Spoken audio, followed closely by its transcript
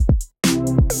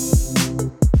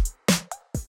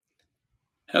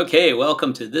Okay,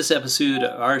 welcome to this episode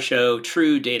of our show,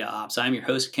 True Data Ops. I'm your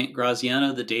host, Kent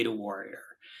Graziano, the Data Warrior.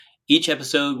 Each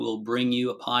episode will bring you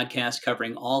a podcast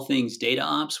covering all things data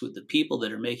ops with the people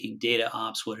that are making data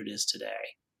ops what it is today.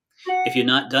 If you've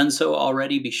not done so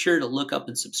already, be sure to look up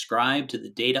and subscribe to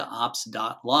the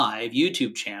DataOps.live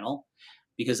YouTube channel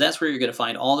because that's where you're going to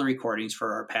find all the recordings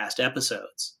for our past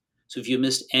episodes. So if you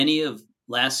missed any of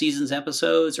last season's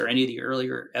episodes or any of the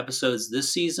earlier episodes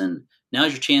this season,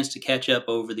 now's your chance to catch up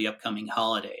over the upcoming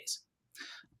holidays.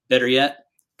 Better yet,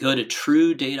 go to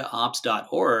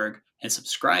truedataops.org and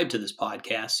subscribe to this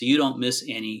podcast so you don't miss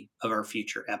any of our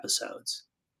future episodes.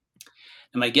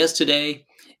 And my guest today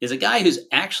is a guy who's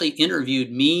actually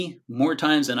interviewed me more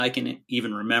times than I can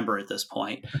even remember at this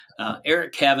point.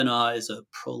 Eric Kavanagh is a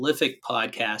prolific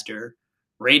podcaster,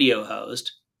 radio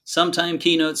host, sometime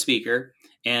keynote speaker,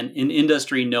 and an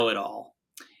industry know-it-all.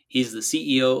 He's the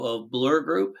CEO of Blur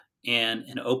Group and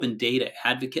an open data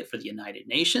advocate for the United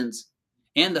Nations,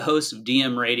 and the host of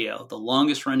DM Radio, the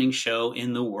longest running show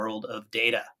in the world of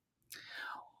data.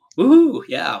 Woohoo!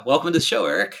 Yeah, welcome to the show,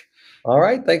 Eric. All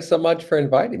right. Thanks so much for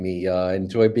inviting me.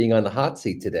 Enjoy being on the hot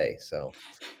seat today. So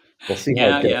we'll see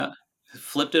how it goes. Yeah.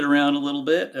 Flipped it around a little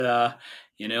bit. I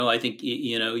think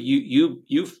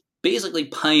you've basically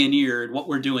pioneered what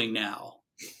we're doing now,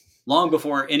 long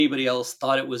before anybody else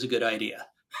thought it was a good idea.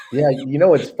 Yeah.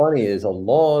 What's funny is a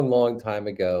long, long time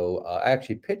ago, I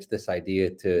actually pitched this idea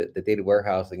to the Data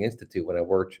Warehousing Institute when I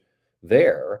worked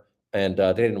there. And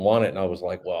they didn't want it. And I was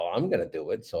like, well, I'm going to do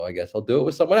it. So I guess I'll do it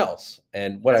with someone else.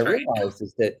 And what I That's right. realized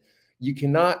is that you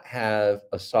cannot have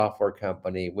a software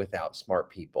company without smart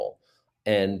people.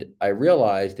 And I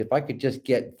realized if I could just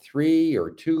get 3 or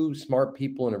 2 smart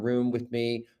people in a room with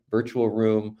me, virtual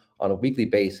room on a weekly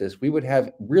basis, we would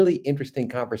have really interesting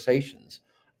conversations.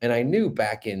 And I knew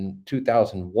back in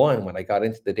 2001 when I got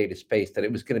into the data space that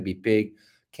it was going to be big.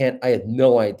 Kent, I had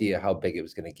no idea how big it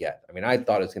was going to get. I mean, I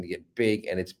thought it was going to get big,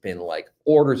 and it's been like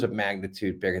orders of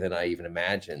magnitude bigger than I even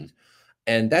imagined.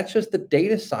 And that's just the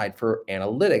data side for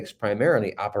analytics,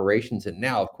 primarily operations. And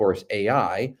now, of course,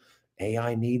 AI.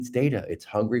 AI needs data. It's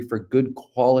hungry for good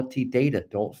quality data.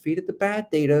 Don't feed it the bad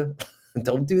data.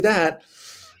 Don't do that.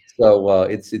 So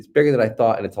it's bigger than I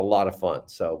thought, and it's a lot of fun.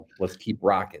 So let's keep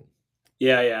rocking.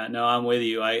 Yeah. No, I'm with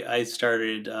you. I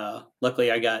started,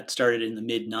 luckily, I got started in the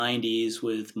mid 90s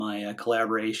with my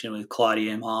collaboration with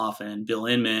Claudia Imhoff and Bill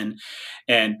Inman.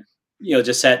 And,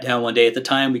 just sat down one day. At the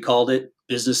time, we called it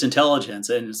business intelligence.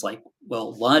 And it's like,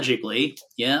 well, logically,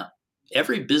 yeah,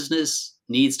 every business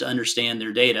needs to understand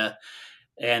their data.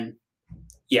 And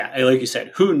yeah, like you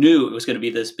said, who knew it was going to be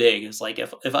this big? It's like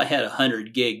if I had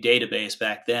 100 gig database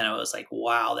back then, I was like,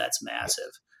 wow, that's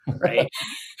massive, right?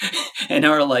 And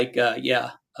now we're like,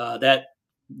 that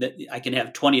I can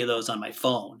have 20 of those on my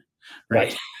phone,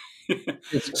 right? Right.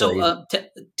 It's So crazy.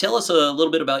 tell us a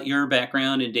little bit about your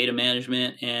background in data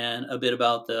management and a bit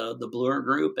about the Blur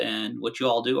Group and what you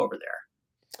all do over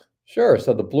there. Sure.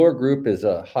 So the Bloor Group is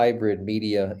a hybrid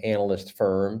media analyst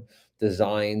firm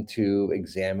designed to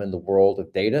examine the world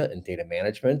of data and data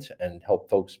management and help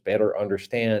folks better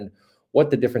understand what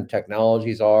the different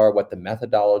technologies are, what the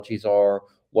methodologies are,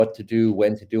 what to do,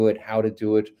 when to do it, how to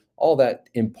do it, all that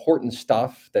important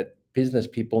stuff that business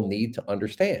people need to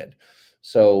understand.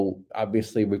 So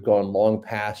obviously we've gone long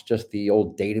past just the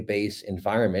old database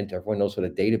environment. Everyone knows what a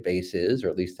database is, or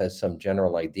at least has some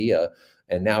general idea.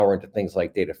 And now we're into things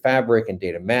like data fabric and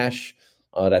data mesh.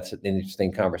 That's an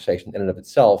interesting conversation in and of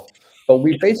itself. But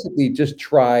we basically just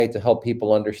try to help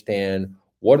people understand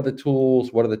what are the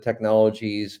tools, what are the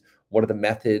technologies, what are the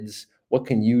methods, what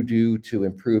can you do to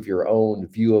improve your own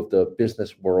view of the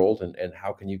business world, and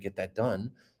how can you get that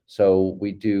done? So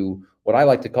we do what I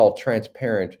like to call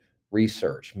transparent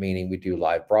research, meaning we do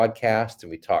live broadcasts and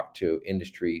we talk to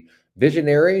industry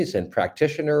visionaries and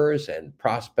practitioners and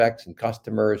prospects and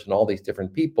customers and all these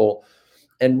different people.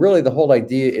 And really, the whole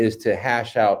idea is to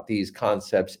hash out these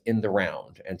concepts in the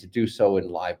round and to do so in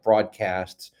live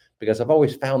broadcasts. Because I've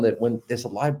always found that when there's a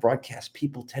live broadcast,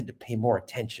 people tend to pay more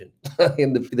attention,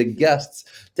 and the guests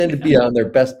tend to be on their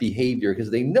best behavior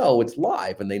because they know it's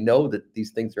live and they know that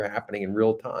these things are happening in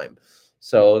real time.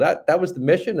 So that was the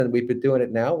mission, and we've been doing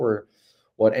it now.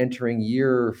 We're entering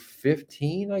year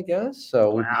 15, I guess.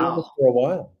 So we've been doing this Wow, for a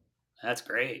while. that's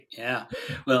great. Yeah.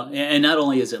 Well, and not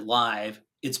only is it live,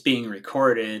 it's being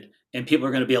recorded, and people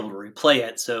are going to be able to replay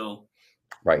it. So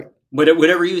Right.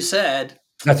 whatever you said,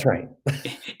 That's right.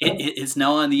 it's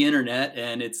now on the internet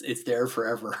and it's there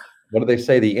forever. What do they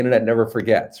say? The internet never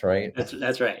forgets, right?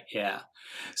 That's right. Yeah.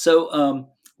 So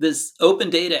this open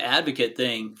data advocate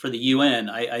thing for the UN,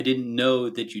 I didn't know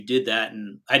that you did that,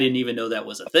 and I didn't even know that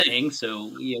was a thing. So,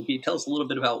 can you tell us a little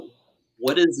bit about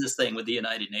what is this thing with the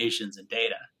United Nations and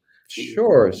data?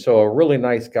 Sure. So a really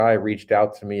nice guy reached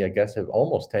out to me, I guess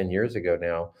almost 10 years ago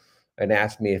now, and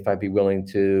asked me if I'd be willing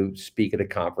to speak at a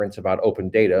conference about open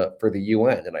data for the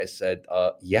UN. And I said,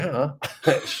 yeah,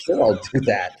 sure, I'll do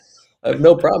that. I have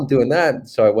no problem doing that.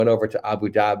 So I went over to Abu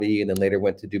Dhabi and then later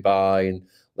went to Dubai and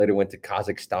later went to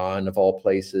Kazakhstan, of all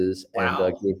places, and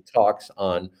Wow. gave talks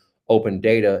on open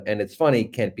data. And it's funny,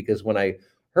 Kent, because when I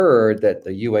heard that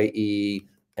the UAE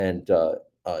and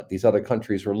these other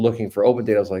countries were looking for open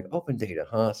data. I was like, open data,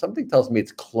 huh? Something tells me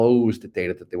it's closed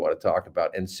data that they want to talk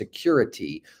about, and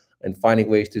security and finding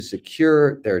ways to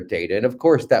secure their data. And of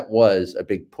course, that was a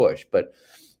big push. But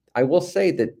I will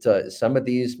say that some of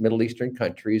these Middle Eastern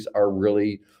countries are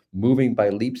really moving by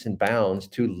leaps and bounds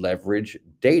to leverage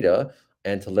data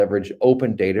and to leverage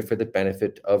open data for the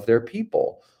benefit of their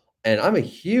people. And I'm a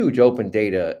huge open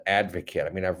data advocate. I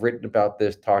mean, I've written about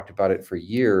this, talked about it for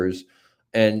years.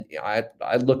 And I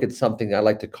look at something I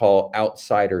like to call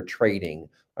outsider trading.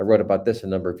 I wrote about this a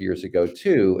number of years ago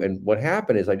too. And what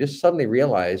happened is I just suddenly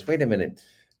realized, wait a minute,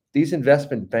 these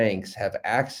investment banks have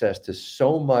access to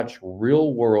so much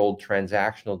real world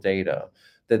transactional data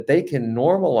that they can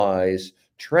normalize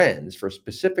trends for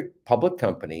specific public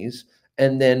companies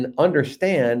and then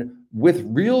understand with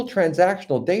real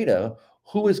transactional data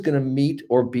who is going to meet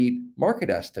or beat market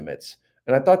estimates.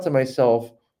 And I thought to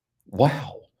myself,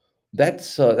 wow,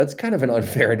 that's kind of an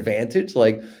unfair advantage.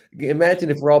 Like, imagine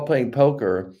if we're all playing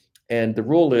poker and the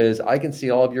rule is I can see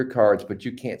all of your cards, but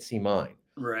you can't see mine.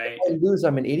 Right. I lose,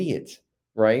 I'm an idiot,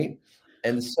 right?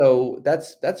 And so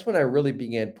that's when I really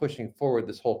began pushing forward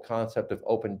this whole concept of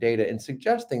open data and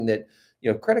suggesting that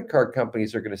credit card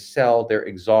companies are going to sell their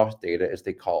exhaust data, as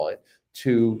they call it,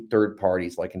 to third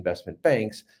parties like investment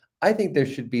banks. I think there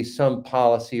should be some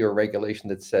policy or regulation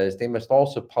that says they must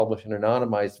also publish an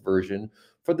anonymized version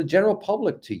for the general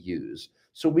public to use.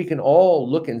 So we can all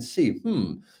look and see,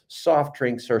 soft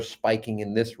drinks are spiking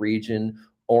in this region,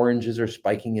 oranges are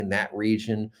spiking in that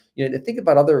region. To think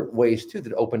about other ways too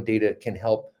that open data can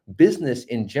help business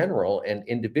in general and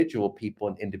individual people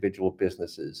and individual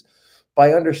businesses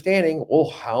by understanding,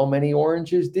 well, how many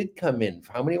oranges did come in,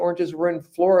 how many oranges were in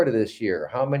Florida this year,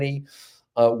 how many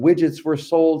widgets were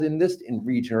sold in this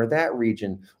region or that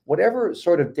region. Whatever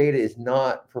sort of data is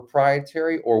not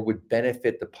proprietary or would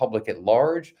benefit the public at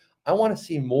large, I want to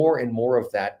see more and more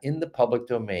of that in the public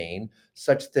domain,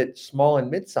 such that small and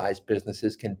mid-sized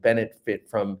businesses can benefit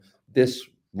from this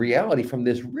reality, from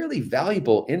this really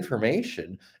valuable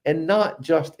information, and not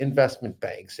just investment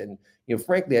banks. And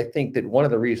frankly, I think that one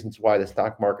of the reasons why the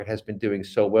stock market has been doing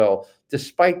so well,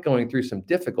 despite going through some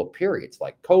difficult periods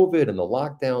like COVID and the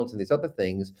lockdowns and these other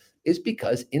things, is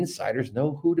because insiders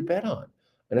know who to bet on.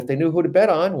 And if they knew who to bet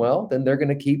on, well, then they're going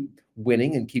to keep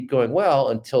winning and keep going well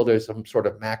until there's some sort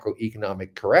of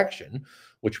macroeconomic correction,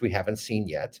 which we haven't seen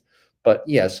yet. But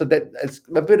yeah, so that's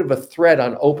a bit of a thread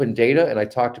on open data. And I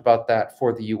talked about that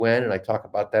for the UN, and I talk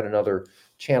about that in other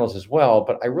channels as well.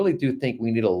 But I really do think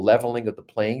we need a leveling of the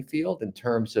playing field in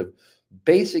terms of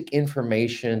basic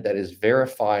information that is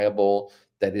verifiable,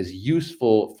 that is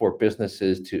useful for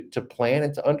businesses to plan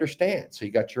and to understand. So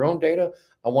you got your own data.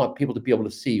 I want people to be able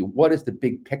to see what is the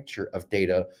big picture of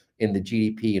data in the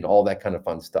GDP and all that kind of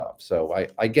fun stuff. So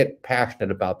I get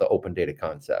passionate about the open data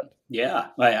concept. Yeah,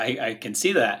 I can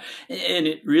see that. And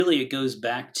it goes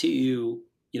back to,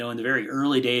 in the very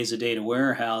early days of data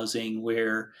warehousing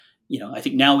where, I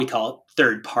think now we call it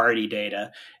third party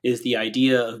data, is the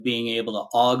idea of being able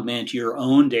to augment your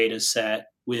own data set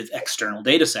with external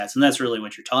data sets. And that's really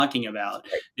what you're talking about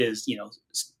Right. is,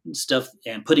 stuff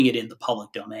and putting it in the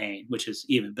public domain, which is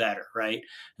even better, right?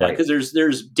 Right. Because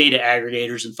there's data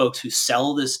aggregators and folks who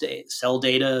sell this data, sell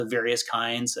data of various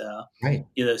kinds. Right.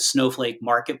 Snowflake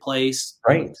marketplace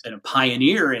Right. and a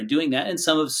pioneer in doing that. And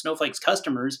some of Snowflake's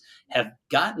customers have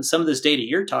gotten some of this data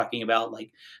you're talking about,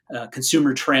 like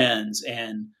consumer trends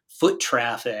and foot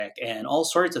traffic and all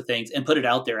sorts of things, and put it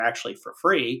out there actually for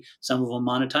free. Some of them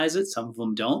monetize it, some of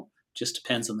them don't. Just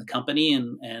depends on the company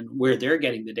and where they're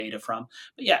getting the data from.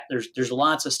 But yeah, there's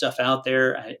lots of stuff out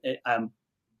there. I'm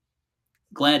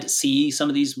glad to see some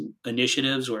of these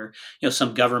initiatives where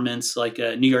some governments like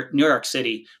New York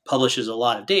City publishes a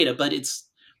lot of data, but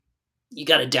you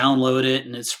got to download it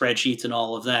and it's spreadsheets and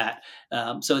all of that.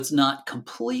 So it's not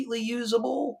completely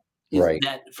usable. Is Right.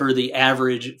 that for the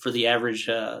average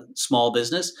small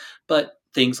business? But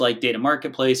things like data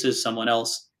marketplaces, someone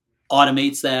else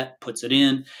automates that, puts it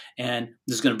in, and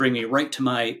this is going to bring me right to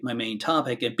my main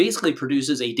topic. It basically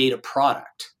produces a data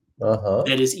product. Uh-huh.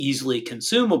 that is easily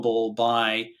consumable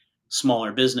by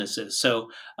smaller businesses. So,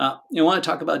 I want to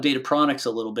talk about data products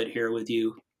a little bit here with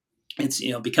you. It's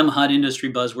become a hot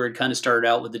industry buzzword. Kind of started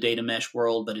out with the data mesh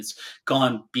world, but it's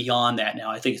gone beyond that now.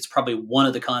 I think it's probably one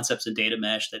of the concepts of data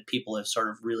mesh that people have sort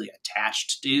of really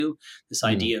attached to this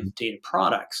idea Mhm. of data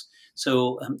products.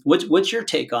 So, what's your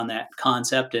take on that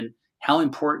concept, and how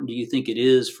important do you think it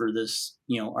is for this,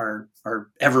 our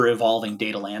ever evolving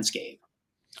data landscape?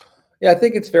 Yeah, I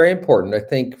think it's very important. I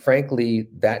think, frankly,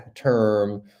 that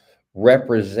term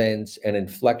represents an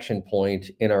inflection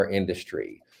point in our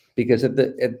industry because at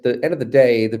the end of the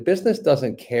day, the business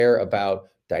doesn't care about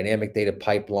dynamic data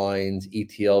pipelines,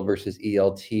 ETL versus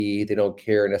ELT. They don't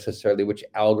care necessarily which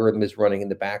algorithm is running in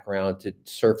the background to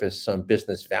surface some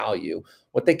business value.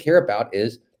 What they care about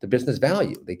is the business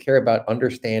value. They care about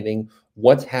understanding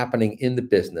what's happening in the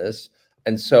business.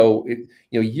 And so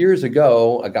years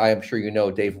ago, a guy I'm sure you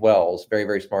know, Dave Wells, very,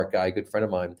 very smart guy, good friend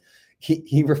of mine,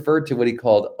 he referred to what he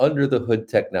called under the hood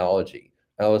technology.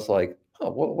 I was like, oh,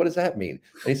 what does that mean?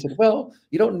 And he said, well,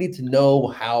 you don't need to know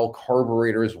how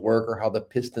carburetors work or how the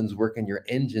pistons work in your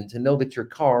engine to know that your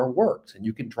car works and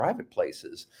you can drive it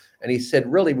places. And he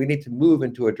said, really, we need to move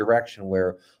into a direction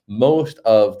where most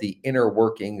of the inner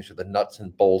workings or the nuts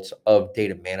and bolts of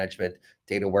data management,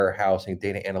 data warehousing,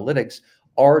 data analytics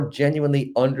are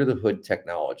genuinely under the hood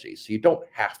technology. So you don't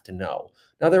have to know.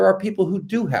 Now, there are people who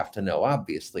do have to know,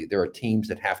 obviously. There are teams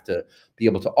that have to be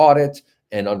able to audit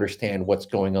and understand what's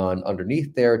going on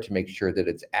underneath there to make sure that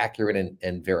it's accurate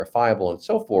and verifiable and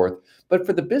so forth. But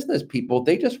for the business people,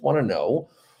 they just want to know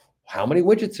how many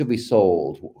widgets have we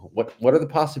sold? What are the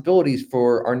possibilities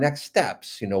for our next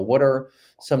steps? What are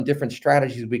some different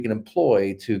strategies we can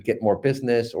employ to get more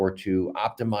business or to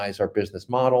optimize our business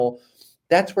model?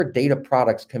 That's where data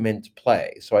products come into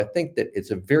play. So I think that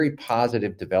it's a very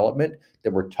positive development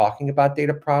that we're talking about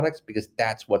data products because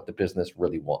that's what the business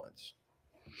really wants.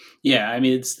 Yeah, I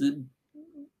mean,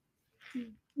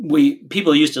 we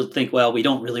people used to think, well, we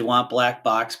don't really want black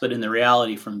box, but in the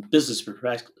reality, from business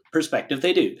perspective,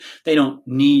 they do. They don't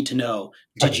need to know,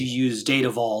 did you Right. use data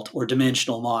vault or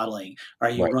dimensional modeling? Are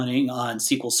you Right. running on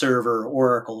SQL Server,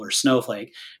 Oracle, or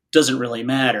Snowflake? Doesn't really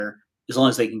matter, as long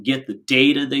as they can get the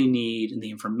data they need and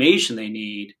the information they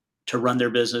need to run their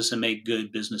business and make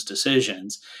good business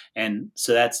decisions. And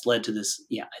so that's led to this,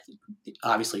 yeah, I think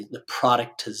obviously the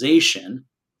productization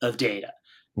of data,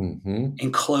 Hmm.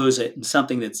 enclose it in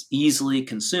something that's easily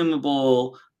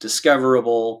consumable,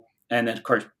 discoverable, and then of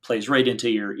course plays right into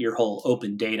your whole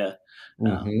open data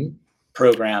um, Hmm.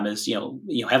 program. Is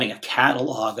having a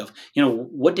catalog of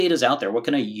what data is out there, what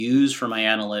can I use for my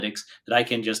analytics that I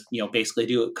can just basically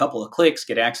do a couple of clicks,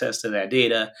 get access to that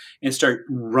data, and start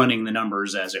running the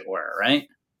numbers, as it were, right?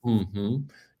 Hmm.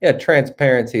 Yeah,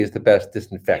 transparency is the best Yeah.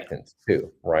 disinfectant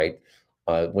too, right?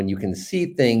 When you can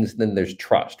see things, then there's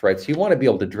trust, right? So you want to be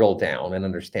able to drill down and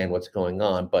understand what's going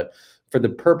on, but for the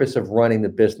purpose of running the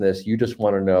business, you just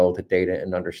want to know the data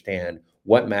and understand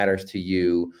what matters to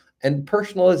you and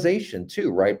personalization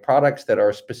too, right? Products that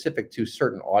are specific to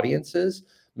certain audiences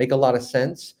make a lot of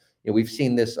sense. We've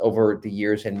seen this over the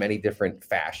years in many different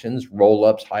fashions,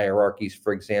 roll-ups, hierarchies,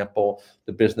 for example.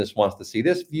 The business wants to see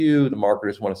this view, the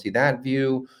marketers want to see that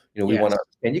view. We want Yes.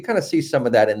 to, and you kind of see some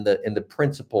of that in the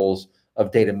principles of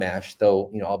data mesh.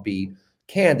 Though, I'll be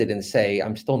candid and say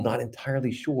I'm still not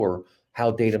entirely sure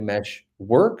how data mesh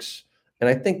works. And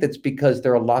I think that's because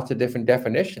there are lots of different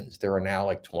definitions. There are now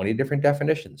like 20 different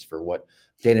definitions for what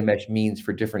data mesh means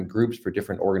for different groups, for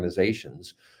different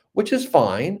organizations, which is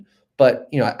fine. But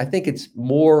I think it's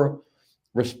more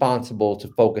responsible to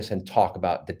focus and talk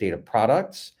about the data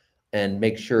products and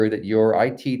make sure that your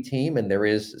IT team, and there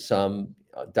is some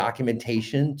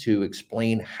documentation to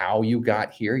explain how you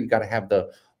got here. You got to have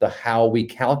the how we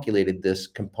calculated this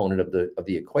component of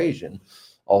the equation,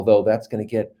 although that's going to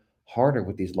get harder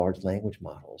with these large language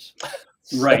models.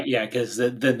 So, Right, yeah, because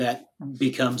then that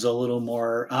becomes a little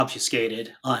more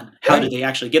obfuscated on how did right, they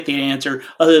actually get the answer,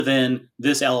 other than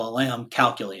this LLM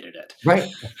calculated right,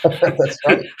 that's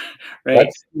right. it. Right.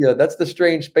 That's the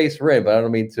strange space we're in. But I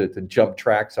don't mean to jump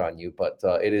tracks on you, but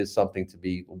it is something to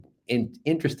be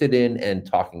interested in and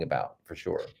talking about for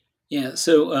sure. Yeah.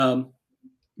 So,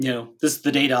 this is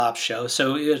the data ops show.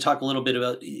 So, we're going to talk a little bit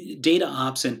about data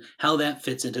ops and how that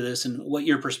fits into this, and what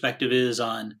your perspective is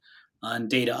on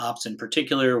data ops in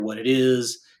particular, what it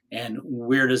is, and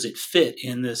where does it fit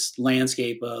in this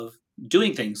landscape of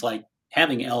doing things like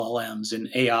having LLMs and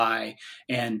AI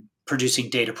and producing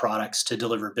data products to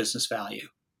deliver business value.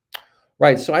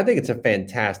 Right. So I think it's a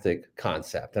fantastic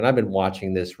concept. And I've been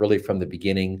watching this really from the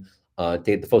beginning.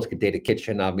 The folks at Data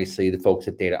Kitchen, obviously, the folks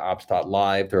at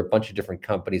DataOps.live. There are a bunch of different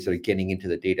companies that are getting into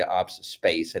the data ops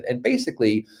space. And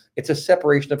basically, it's a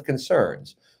separation of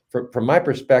concerns. From my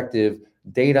perspective,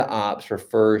 data ops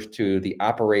refers to the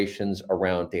operations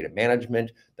around data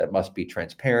management that must be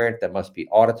transparent, that must be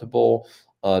auditable,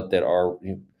 that are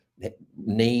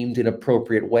named in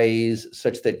appropriate ways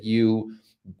such that you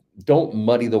don't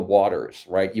muddy the waters,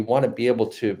 right? You want to be able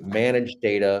to manage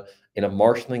data in a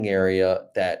marshaling area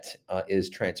that is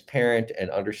transparent and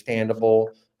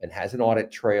understandable and has an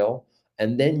audit trail.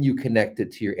 And then you connect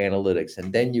it to your analytics,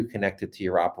 and then you connect it to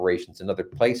your operations and other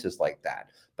places like that.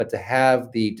 But to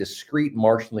have the discrete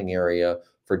marshaling area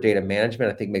for data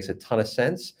management, I think makes a ton of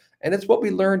sense. And it's what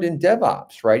we learned in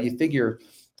DevOps, right? You figure,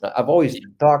 I've always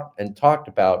talked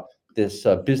about this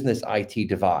business IT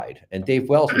divide. And Dave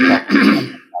Wells would talk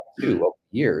too over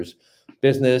the years.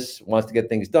 Business wants to get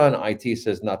things done. IT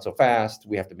says not so fast.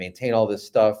 We have to maintain all this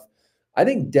stuff. I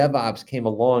think DevOps came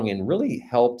along and really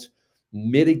helped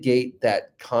mitigate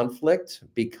that conflict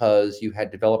because you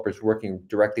had developers working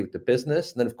directly with the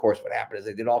business. And then, of course, what happened is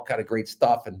they did all kind of great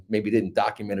stuff and maybe didn't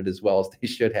document it as well as they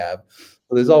should have.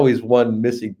 So there's always one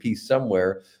missing piece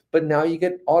somewhere. But now you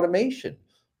get automation.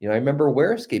 I remember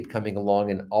Warescape coming along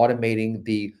and automating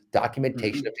the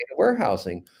documentation of data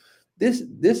warehousing. This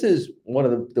is one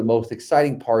of the most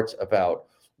exciting parts about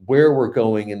where we're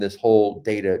going in this whole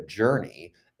data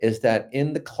journey is that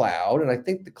in the cloud, and I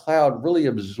think the cloud really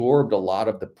absorbed a lot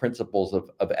of the principles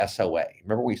of SOA.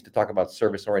 Remember, we used to talk about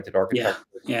service-oriented Yeah, architecture?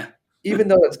 yeah. Even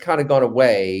though it's kind of gone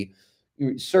away,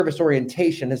 service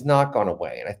orientation has not gone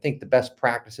away. And I think the best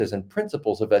practices and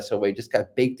principles of SOA just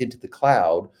got baked into the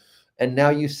cloud. And now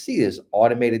you see this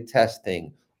automated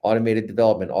testing, automated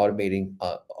development, automating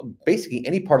basically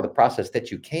any part of the process that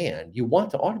you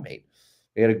want to automate.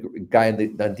 We had a guy on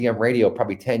DM radio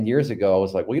probably 10 years ago. I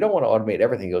was like, well, you don't want to automate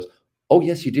everything. He goes, oh,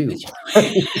 yes, you do. Things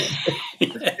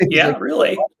Yeah, like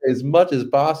really. as much as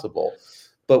possible.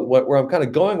 But where I'm kind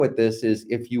of going with this is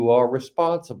if you are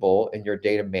responsible in your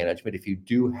data management, if you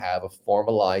do have a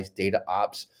formalized data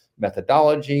ops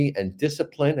methodology and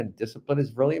discipline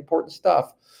is really important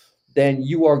stuff, then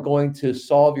you are going to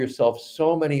solve yourself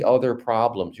so many other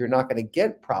problems. You're not going to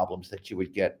get problems that you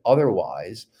would get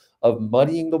otherwise of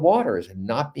muddying the waters and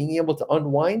not being able to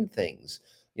unwind things.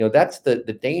 That's the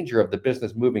danger of the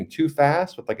business moving too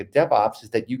fast with like a DevOps is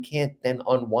that you can't then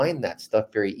unwind that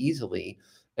stuff very easily.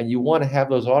 And you want to have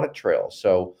those audit trails.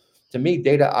 So to me,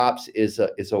 data ops is a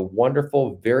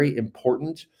wonderful, very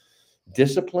important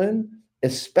discipline,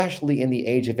 especially in the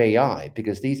age of AI,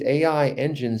 because these AI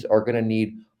engines are going to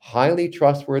need highly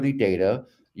trustworthy data.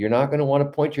 You're not going to want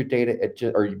to point your data at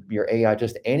or your AI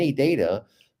just any data,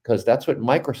 because that's what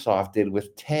Microsoft did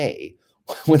with Tay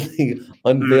when they Mm.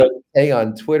 unveiled Tay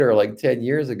on Twitter like 10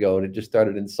 years ago, and it just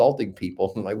started insulting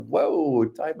people. I'm like, whoa,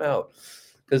 time out.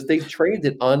 Because they trained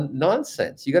it on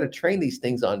nonsense. You got to train these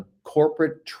things on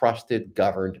corporate, trusted,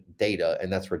 governed data,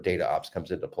 and that's where data ops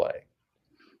comes into play.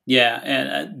 Yeah,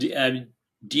 and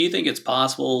do you think it's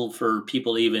possible for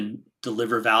people to even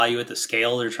deliver value at the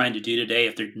scale they're trying to do today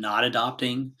if they're not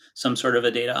adopting some sort of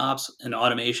a data ops and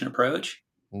automation approach?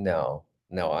 No,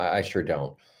 no, I sure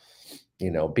don't.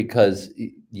 Because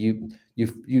you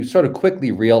sort of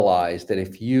quickly realize that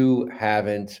if you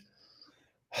haven't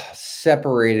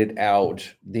separated out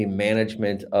the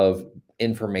management of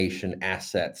information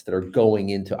assets that are going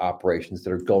into operations,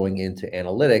 that are going into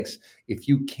analytics, if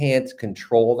you can't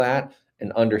control that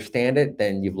and understand it,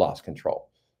 then you've lost control,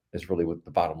 is really what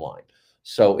the bottom line.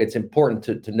 So it's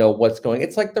important to know what's going.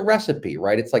 It's like the recipe,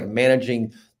 right? It's like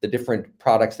managing the different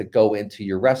products that go into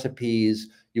your recipes.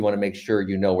 You want to make sure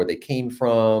you know where they came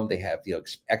from. They have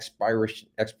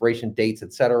expiration dates,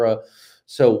 etc.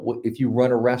 So if you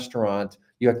run a restaurant,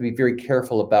 you have to be very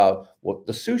careful about what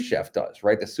the sous chef does,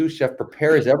 right? The sous chef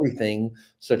prepares everything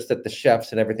such that the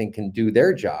chefs and everything can do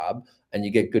their job and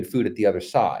you get good food at the other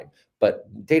side. But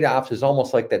data ops is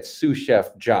almost like that sous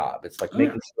chef job. It's like Oh, yeah.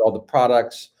 making sure all the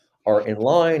products are in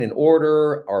line, in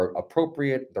order, are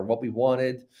appropriate, they're what we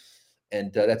wanted.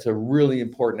 And that's a really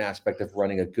important aspect of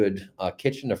running a good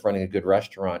kitchen, of running a good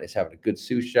restaurant, is having a good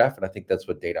sous chef. And I think that's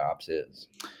what data ops is.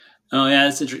 Oh, yeah,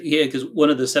 it's interesting. Yeah, because one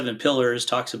of the seven pillars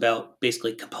talks about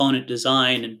basically component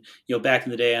design, and back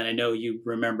in the day, and I know you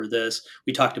remember this,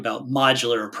 we talked about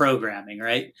modular programming,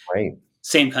 right? Right,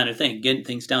 Same kind of thing, getting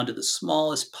things down to the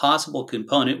smallest possible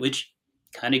component, which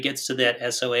kind of gets to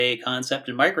that SOA concept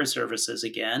and microservices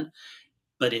again,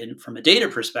 but from a data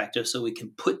perspective, so we can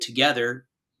put together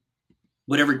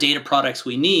whatever data products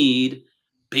we need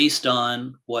based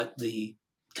on what the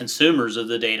consumers of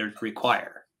the data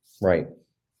require. right.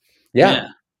 Yeah.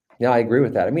 Yeah. Yeah, I agree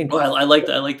with that. I mean, Well, I like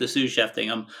the sous chef thing.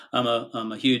 I'm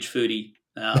a huge foodie,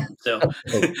 so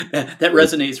that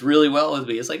resonates really well with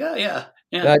me. It's like, oh yeah,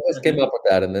 yeah. I just came up with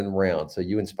that and then round. So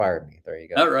you inspired me. There you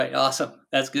go. All right, awesome.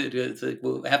 That's good. It's like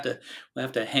we'll have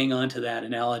to hang on to that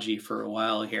analogy for a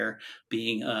while here.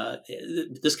 Being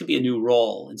this could be a new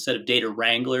role. Instead of data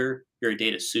wrangler, you're a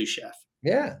data sous chef,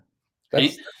 Yeah.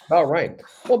 right? That's about right.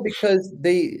 Well, because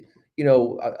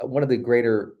one of the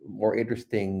greater, more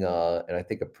interesting, and I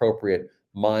think appropriate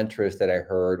mantras that I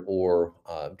heard, or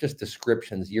just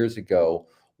descriptions years ago,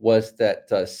 was that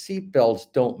seat belts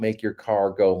don't make your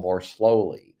car go more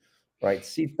slowly, right?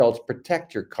 Seat belts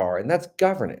protect your car, and that's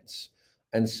governance.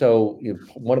 And so,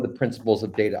 one of the principles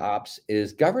of data ops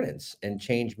is governance and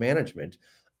change management.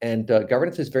 And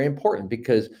governance is very important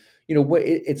because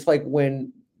it's like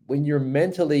when you're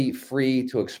mentally free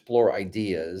to explore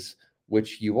ideas,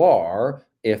 which you are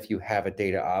if you have a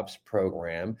data ops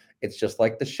program. It's just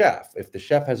like the chef. If the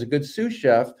chef has a good sous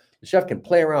chef, the chef can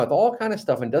play around with all kind of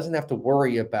stuff and doesn't have to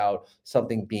worry about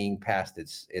something being past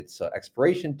its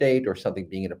expiration date or something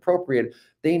being inappropriate.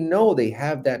 They know they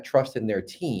have that trust in their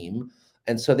team,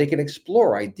 and so they can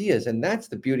explore ideas. And that's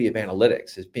the beauty of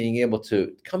analytics, is being able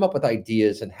to come up with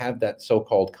ideas and have that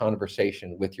so-called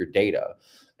conversation with your data.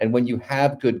 And when you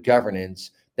have good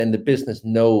governance, then the business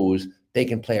knows they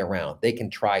can play around, they can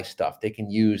try stuff, they can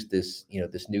use this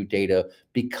new data,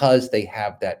 because they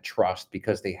have that trust,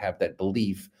 because they have that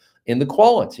belief in the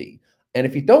quality. And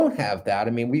if you don't have that, I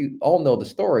mean, we all know the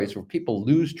stories where people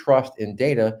lose trust in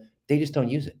data, they just don't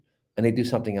use it and they do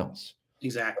something else.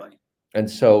 Exactly.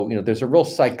 And so, there's a real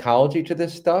psychology to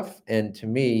this stuff. And to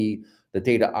me, the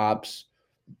data ops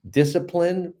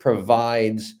discipline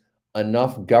provides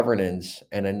enough governance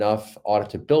and enough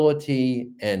auditability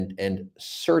and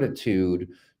certitude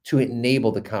to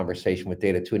enable the conversation with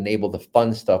data, to enable the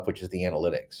fun stuff, which is the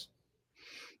analytics.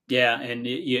 Yeah, and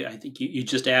I think you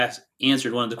just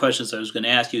answered one of the questions I was going to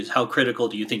ask you is how critical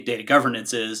do you think data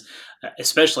governance is,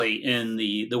 especially in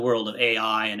the world of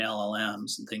AI and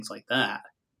LLMs and things like that.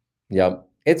 Yep.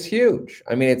 It's huge.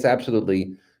 I mean, it's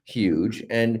absolutely huge.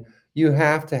 And you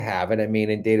have to have it. I mean,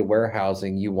 in data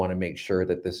warehousing, you want to make sure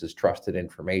that this is trusted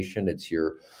information. It's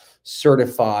your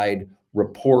certified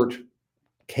report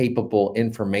capable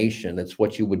information. It's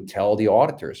what you would tell the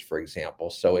auditors, for example.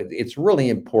 So it's really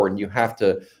important. You have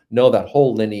to know that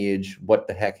whole lineage, what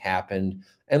the heck happened.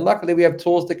 And luckily, we have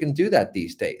tools that can do that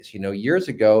these days. Years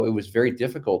ago, it was very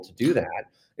difficult to do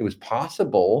that. It was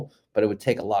possible, but it would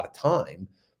take a lot of time.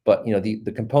 But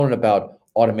the component about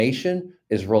automation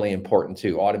is really important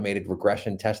too. Automated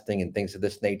regression testing and things of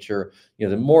this nature.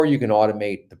 The more you can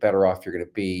automate, the better off you're going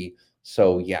to be.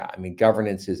 So yeah, I mean,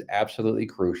 governance is absolutely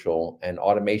crucial, and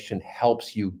automation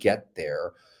helps you get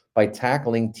there by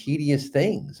tackling tedious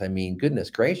things. I mean, goodness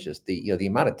gracious, the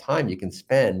amount of time you can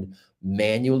spend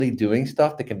manually doing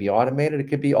stuff that can be automated, it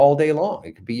could be all day long.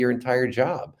 It could be your entire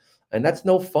job, and that's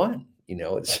no fun.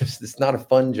 It's not a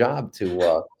fun job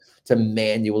to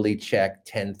manually check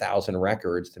 10,000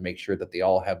 records to make sure that they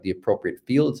all have the appropriate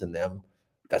fields in them.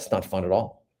 That's not fun at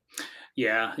all.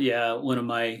 Yeah, yeah. One of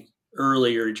my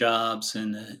earlier jobs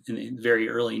in the very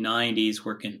early '90s,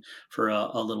 working for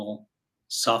a little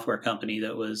software company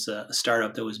that was a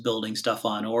startup that was building stuff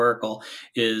on Oracle,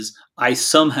 is I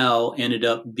somehow ended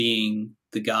up being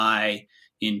the guy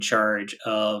in charge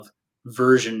of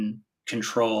version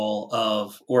control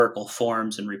of Oracle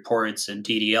forms and reports and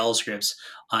DDL scripts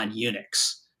on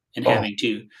Unix, and Oh, having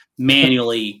to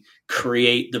manually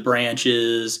create the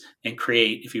branches and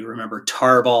create, if you remember,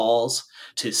 tarballs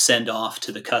to send off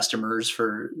to the customers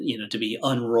for to be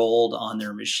unrolled on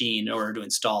their machine in order to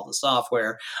install the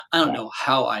software. I don't know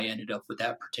how I ended up with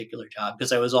that particular job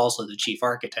because I was also the chief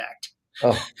architect.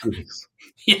 oh, geez.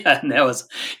 Yeah, and that was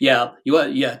yeah,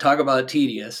 talk about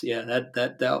tedious. Yeah,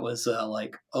 that was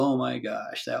like, oh my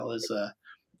gosh, that was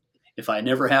if I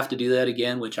never have to do that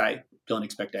again, which I don't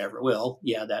expect I ever will,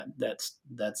 yeah,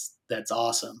 that's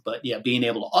awesome. But yeah, being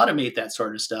able to automate that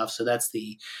sort of stuff. So that's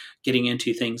the getting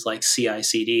into things like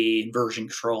CI/CD and version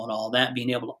control and all that.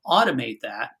 Being able to automate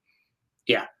that,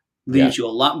 yeah, Yeah, leaves you a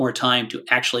lot more time to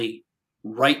actually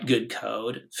write good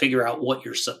code, figure out what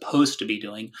you're supposed to be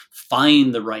doing,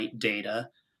 find the right data,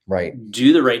 right.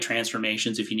 do the right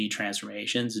transformations if you need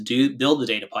transformations, do build the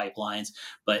data pipelines,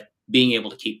 but being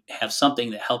able to have something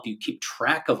that help you keep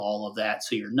track of all of that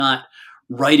so you're not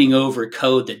writing over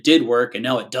code that did work and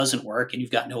now it doesn't work and you've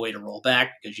got no way to roll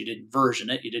back because you didn't version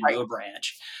it, you didn't Right. do a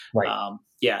branch. Right.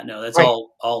 Yeah, no, that's Right.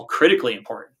 all critically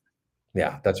important.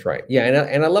 Yeah, that's right. Yeah,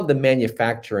 and I love the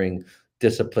manufacturing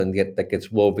discipline that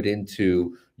gets woven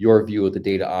into your view of the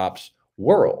data ops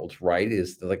world, right?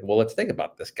 Is like, well, let's think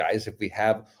about this, guys. If we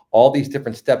have all these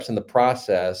different steps in the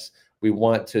process, we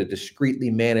want to discreetly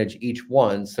manage each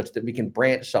one such that we can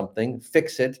branch something,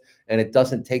 fix it, and it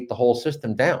doesn't take the whole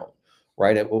system down,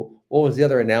 right? What was the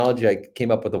other analogy I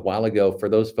came up with a while ago? For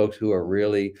those folks who are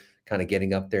really kind of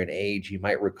getting up there in age, you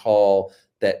might recall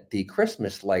that the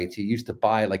Christmas lights you used to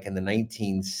buy like in the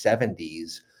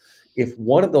 1970s, if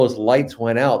one of those lights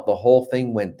went out, the whole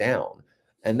thing went down.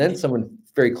 And then someone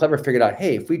very clever figured out,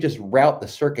 hey, if we just route the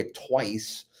circuit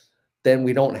twice, then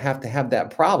we don't have to have that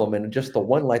problem. And just the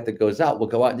one light that goes out will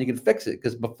go out and you can fix it.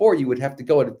 Because before you would have to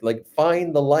go and like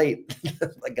find the light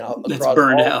like out That's across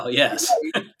burned all out. Yes.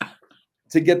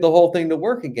 to get the whole thing to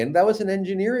work again. That was an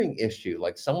engineering issue.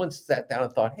 Like someone sat down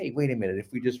and thought, hey, wait a minute,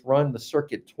 if we just run the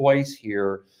circuit twice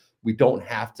here, we don't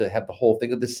have to have the whole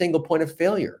thing of the single point of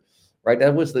failure, right?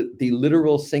 That was the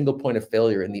literal single point of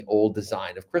failure in the old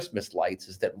design of Christmas lights,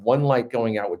 is that one light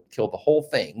going out would kill the whole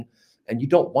thing, and you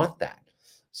don't want that.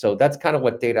 So that's kind of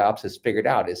what Data Ops has figured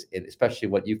out, is especially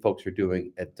what you folks are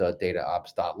doing at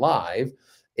DataOps.live,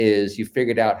 is you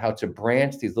figured out how to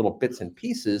branch these little bits and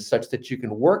pieces such that you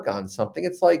can work on something.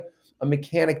 It's like a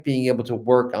mechanic being able to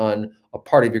work on a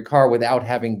part of your car without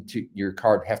having to your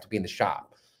car have to be in the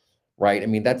shop, right? I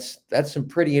mean, that's some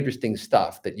pretty interesting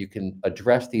stuff that you can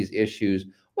address these issues.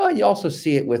 Well, you also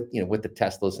see it with, with the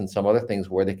Teslas and some other things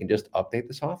where they can just update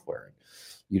the software.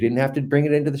 You didn't have to bring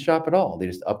it into the shop at all. They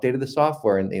just updated the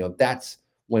software, and that's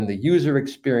when the user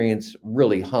experience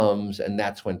really hums, and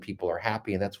that's when people are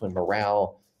happy, and that's when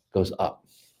morale goes up.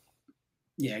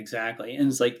 Yeah, exactly. And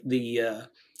it's like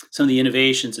some of the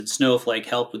innovations in Snowflake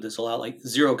help with this a lot. Like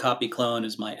zero copy clone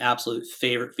is my absolute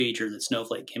favorite feature that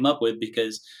Snowflake came up with,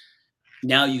 because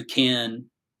now you can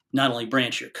not only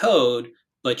branch your code,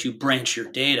 but you branch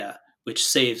your data, which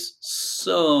saves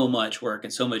so much work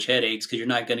and so much headaches, because you're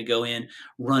not going to go in,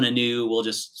 run a new, we'll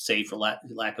just say for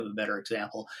lack of a better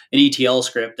example, an ETL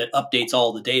script that updates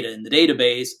all the data in the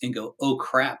database and go, oh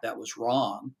crap, that was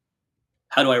wrong.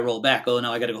 How do I roll back? Oh,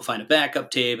 now I got to go find a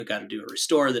backup tape. I got to do a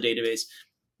restore of the database.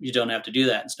 You don't have to do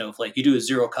that in Snowflake. You do a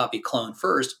zero copy clone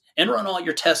first and run all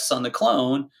your tests on the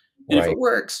clone. And if it Right.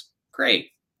 works,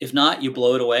 great. If not, you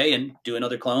blow it away and do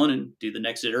another clone and do the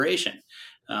next iteration.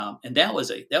 And that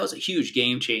was a huge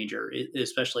game changer,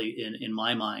 especially in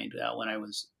my mind when I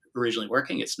was originally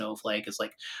working at Snowflake. It's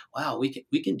like, wow, we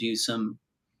can do some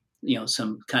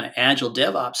kind of agile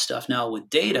DevOps stuff now with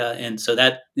data, and so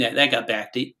that got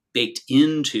baked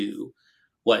into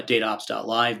what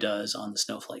DataOps.live does on the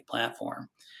Snowflake platform.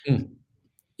 Mm.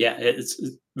 Yeah, it's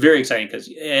very exciting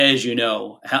because, as you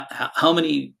know, how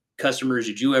many customers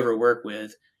did you ever work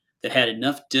with that had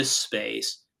enough disk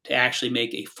space to actually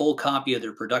make a full copy of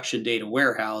their production data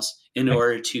warehouse in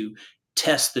order to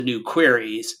test the new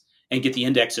queries and get the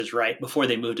indexes right before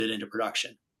they moved it into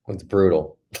production? It's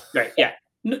brutal. Right. Yeah.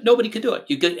 Nobody could do it.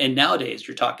 You could, and nowadays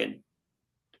you're talking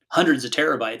hundreds of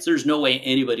terabytes. There's no way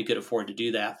anybody could afford to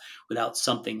do that without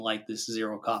something like this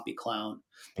zero copy clone.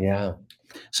 Yeah. Well,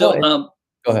 So,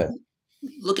 go ahead.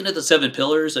 looking at the seven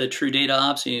pillars of true data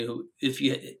ops, if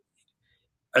you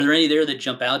are there any there that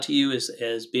jump out to you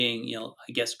as being,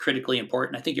 I guess, critically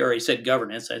important? I think you already said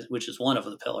governance, which is one of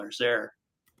the pillars there.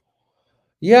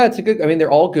 Yeah, it's a good. I mean,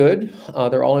 they're all good.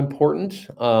 They're all important.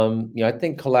 I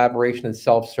think collaboration and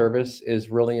self-service is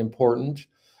really important.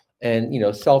 And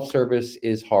self-service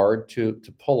is hard to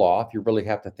pull off. You really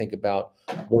have to think about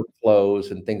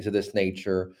workflows and things of this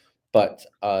nature. But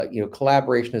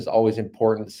collaboration is always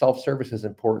important. Self-service is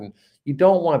important. You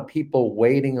don't want people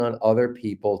waiting on other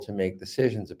people to make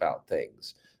decisions about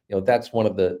things. That's one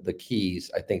of the keys,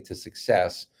 I think, to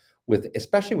success with,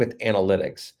 especially with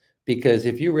analytics. Because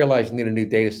if you realize you need a new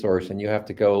data source and you have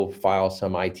to go file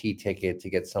some IT ticket to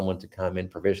get someone to come and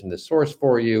provision the source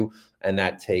for you, and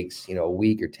that takes a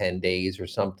week or 10 days or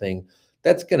something,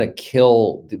 that's going to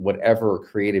kill whatever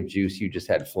creative juice you just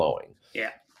had flowing. Yeah.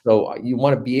 So you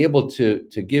want to be able to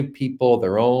give people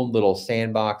their own little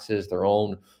sandboxes, their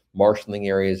own marshaling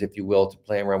areas, if you will, to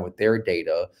play around with their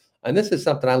data. And this is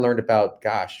something I learned about,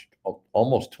 gosh,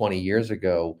 almost 20 years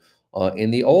ago,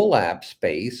 in the OLAP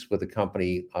space with a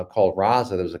company called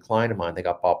Raza. There was a client of mine that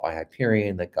got bought by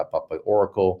Hyperion, that got bought by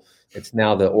Oracle. It's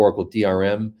now the Oracle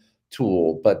DRM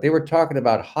tool. But they were talking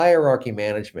about hierarchy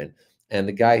management. And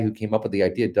the guy who came up with the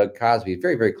idea, Doug Cosby, a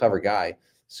very, very clever guy,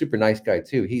 super nice guy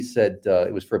too. He said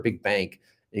it was for a big bank.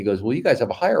 And he goes, well, you guys have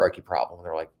a hierarchy problem. And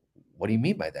they're like, what do you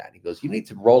mean by that? He goes, you need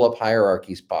to roll up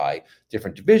hierarchies by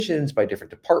different divisions, by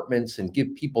different departments, and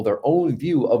give people their own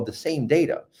view of the same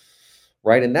data.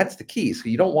 Right. And that's the key. So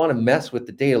you don't want to mess with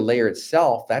the data layer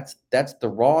itself. That's the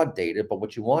raw data. But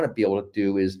what you want to be able to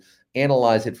do is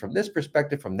analyze it from this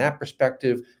perspective, from that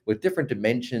perspective, with different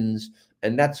dimensions.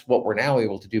 And that's what we're now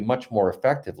able to do much more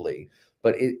effectively.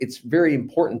 But it's very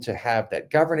important to have that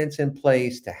governance in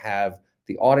place, to have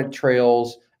the audit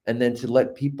trails, and then to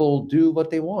let people do what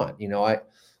they want. I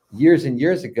years and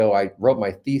years ago, I wrote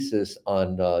my thesis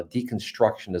on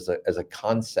deconstruction as a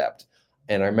concept.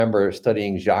 And I remember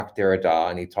studying Jacques Derrida,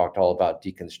 and he talked all about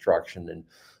deconstruction. And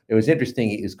it was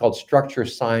interesting. It's called Structure,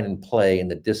 Sign, and Play in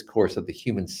the Discourse of the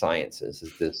Human Sciences,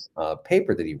 is this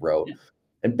paper that he wrote. Yeah.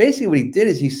 And basically what he did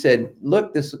is he said,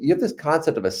 look, you have this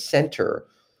concept of a center,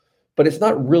 but it's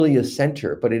not really a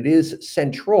center, but it is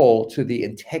central to the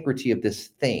integrity of this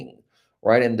thing,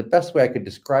 right? And the best way I could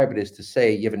describe it is to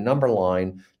say you have a number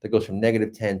line that goes from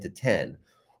 -10 to 10.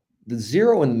 The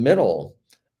zero in the middle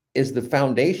is the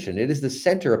foundation. It is the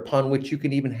center upon which you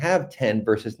can even have 10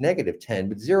 versus -10.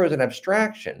 But zero is an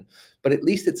abstraction, but at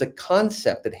least it's a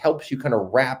concept that helps you kind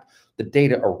of wrap the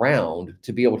data around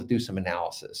to be able to do some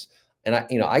analysis. And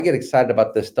I get excited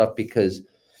about this stuff because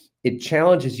it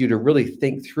challenges you to really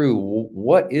think through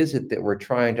what is it that we're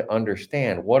trying to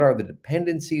understand? What are the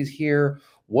dependencies here?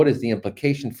 What is the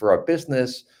implication for our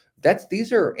business?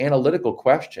 These are analytical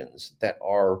questions that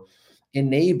are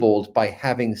enabled by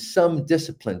having some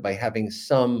discipline, by having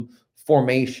some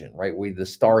formation, right? The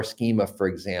star schema, for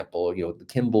example, the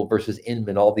Kimball versus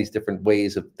Inman, all these different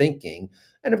ways of thinking.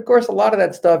 And of course, a lot of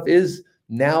that stuff is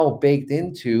now baked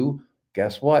into,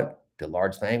 guess what? The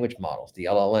large language models, the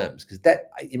LLMs, because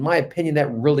that, in my opinion,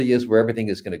 that really is where everything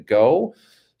is going to go.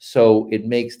 So it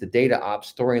makes the data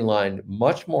ops storyline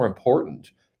much more important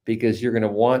because you're going to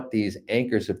want these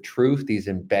anchors of truth, these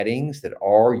embeddings that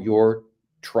are your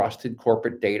trusted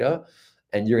corporate data.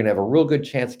 And you're going to have a real good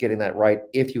chance of getting that right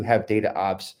if you have data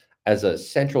ops as a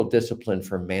central discipline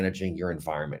for managing your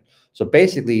environment. So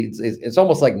basically, it's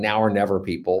almost like now or never,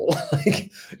 people.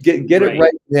 Like, get it Right.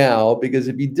 right now, because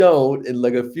if you don't, and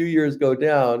like a few years go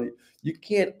down, you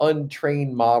can't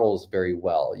untrain models very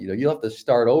well. You'll have to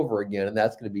start over again, and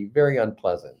that's going to be very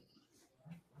unpleasant.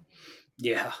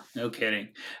 Yeah, no kidding.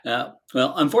 Well,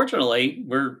 unfortunately,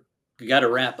 we got to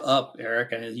wrap up,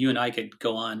 Eric. And you and I could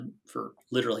go on for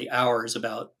literally hours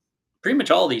about pretty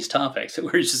much all these topics that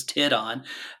we're just hit on.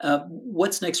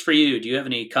 What's next for you? Do you have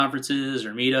any conferences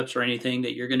or meetups or anything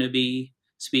that you're going to be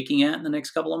speaking at in the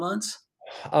next couple of months?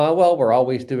 Well, we're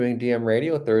always doing DM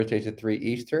Radio Thursdays at 3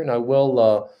 Eastern.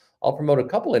 I'll promote a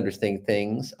couple interesting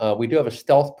things. We do have a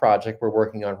stealth project we're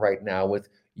working on right now with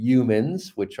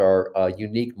humans, which are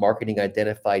unique marketing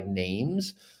identified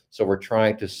names. So we're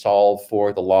trying to solve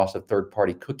for the loss of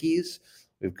third-party cookies.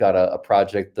 We've got a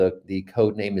project, the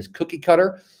code name is Cookie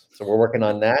Cutter. So we're working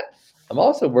on that. I'm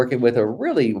also working with a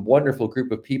really wonderful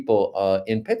group of people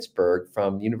in Pittsburgh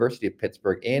from University of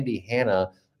Pittsburgh, Andy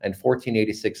Hanna and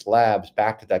 1486 Labs,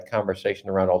 back to that conversation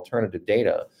around alternative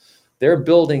data. They're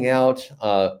building out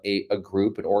a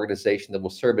group, an organization that will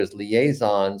serve as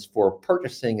liaisons for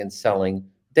purchasing and selling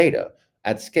data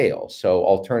at scale. So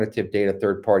alternative data,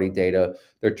 third-party data.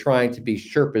 They're trying to be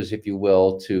Sherpas, if you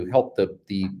will, to help the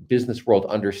business world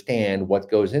understand what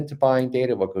goes into buying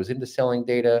data, what goes into selling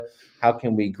data. How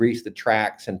can we grease the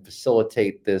tracks and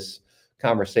facilitate this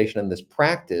conversation and this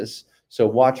practice? So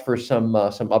watch for some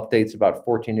updates about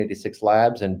 1486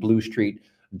 Labs and Blue Street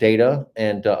Data.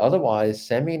 And otherwise,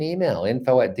 send me an email,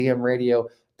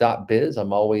 info@dmradio.biz.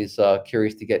 I'm always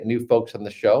curious to get new folks on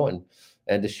the show and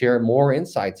to share more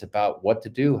insights about what to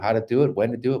do, how to do it,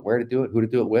 when to do it, where to do it, who to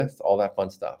do it with, all that fun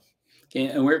stuff. Okay,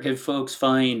 and where can folks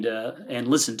find and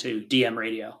listen to DM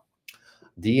Radio?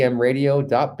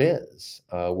 dmradio.biz.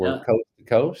 We're Yeah, coast to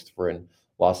coast. We're in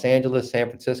Los Angeles, San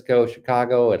Francisco,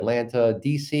 Chicago, Atlanta,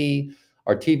 DC.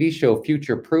 Our TV show,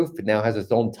 Future Proof, now has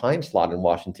its own time slot in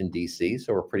Washington, DC.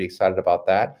 So we're pretty excited about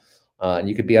that. And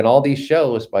you could be on all these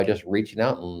shows by just reaching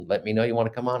out and let me know you want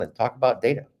to come on and talk about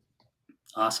data.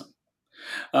 awesome.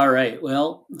 All right.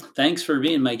 Well, thanks for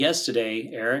being my guest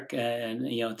today, Eric,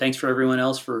 and thanks for everyone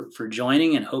else for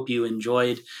joining. And hope you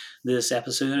enjoyed this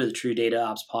episode of the True Data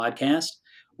Ops podcast.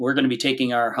 We're going to be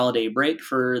taking our holiday break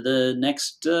for the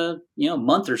next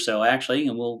month or so, actually,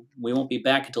 and we won't be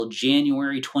back until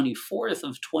January 24th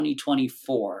of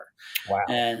 2024. Wow.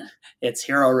 And it's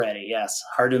here already. Yes,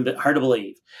 hard to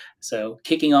believe. So,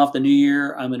 kicking off the new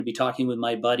year, I'm going to be talking with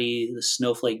my buddy, the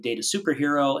Snowflake data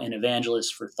superhero and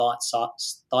evangelist for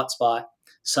ThoughtSpot,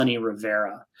 Sonny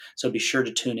Rivera. So, be sure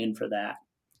to tune in for that.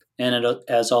 And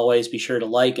as always, be sure to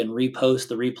like and repost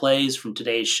the replays from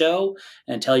today's show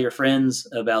and tell your friends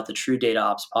about the True Data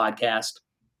Ops podcast.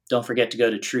 Don't forget to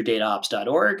go to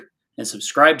truedataops.org and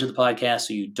subscribe to the podcast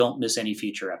so you don't miss any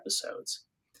future episodes.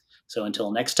 So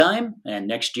until next time and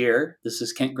next year, this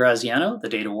is Kent Graziano, the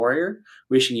Data Warrior,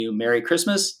 wishing you Merry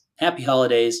Christmas, Happy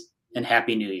Holidays, and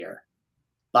Happy New Year.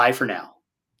 Bye for now.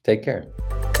 Take care.